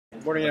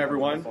Good morning,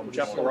 everyone.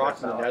 Jeff Laroque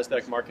from the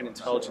Nasdaq Market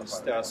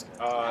Intelligence Desk.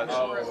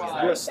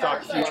 U.S.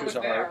 stock futures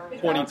are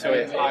pointing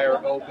to a higher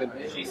open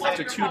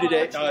after two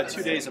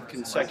days of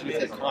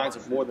consecutive declines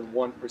of more than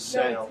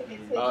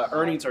 1%.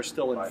 Earnings are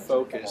still in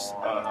focus,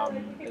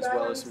 as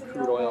well as some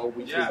crude oil,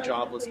 weekly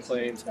jobless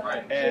claims,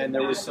 and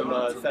there was some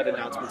Fed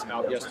announcements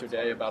out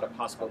yesterday about a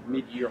possible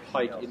mid-year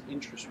hike in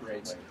interest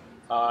rates.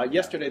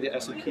 Yesterday, the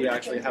S&P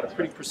actually had a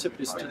pretty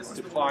precipitous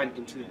decline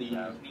into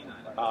the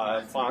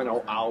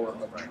final hour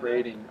of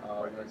trading,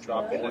 where it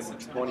dropped more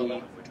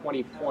than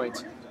 20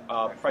 points.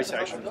 Price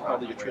action is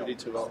probably attributed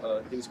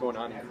to things going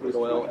on in crude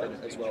oil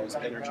as well as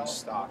energy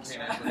stocks.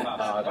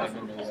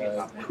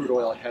 Crude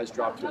oil has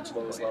dropped to its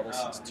lowest level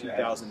since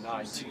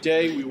 2009.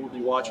 Today, we will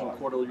be watching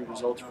quarterly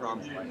results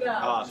from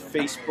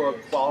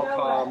Facebook,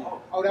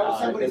 Qualcomm,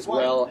 as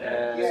well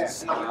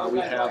as we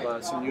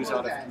have some news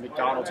out of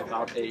McDonald's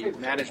about a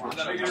management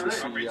change. The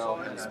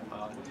CEO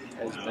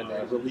has been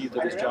relieved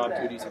of his job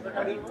duties and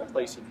they're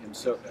replacing him.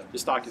 So the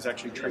stock is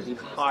actually trading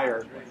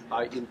higher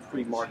in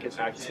pre-market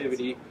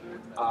activity.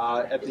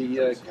 At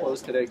the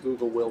close today,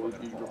 Google will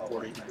be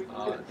reporting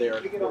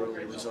their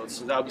quarterly results,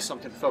 so that'll be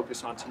something to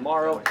focus on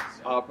tomorrow.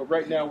 But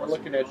right now, we're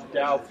looking at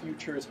Dow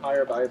futures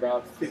higher by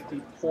about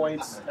 50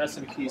 points,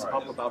 S&P's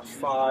up about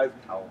 5,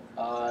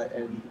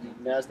 and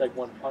Nasdaq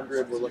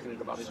 100 we're looking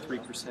at about a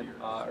 3%,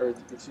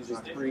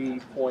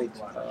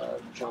 3-point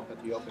jump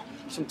at the open.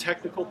 Some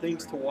technical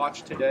things to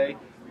watch today.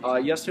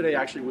 Yesterday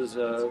actually was,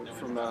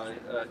 from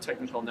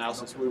technical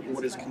analysis,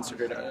 what is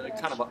considered a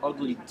kind of an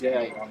ugly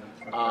day,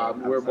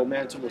 where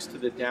momentum was to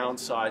the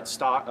downside.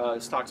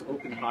 Stocks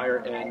opened higher,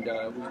 and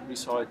we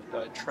saw it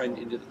trend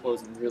into the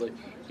close. And really,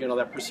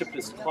 that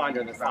precipitous decline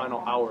during the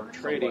final hour of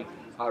trading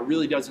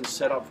really doesn't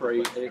set up for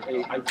a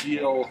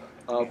ideal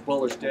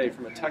bullish day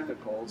from a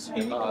technicals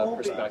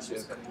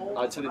perspective.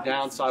 To the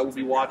downside, we'll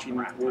be watching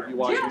the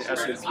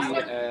S&P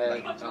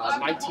at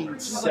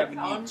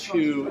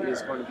 1972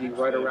 is going to be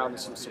right around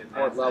some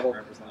support level,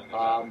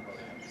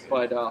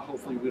 but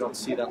hopefully we don't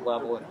see that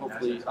level, and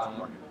hopefully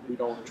we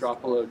don't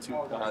drop below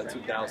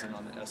 2,000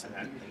 on the S&P.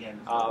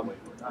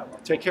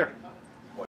 Take care.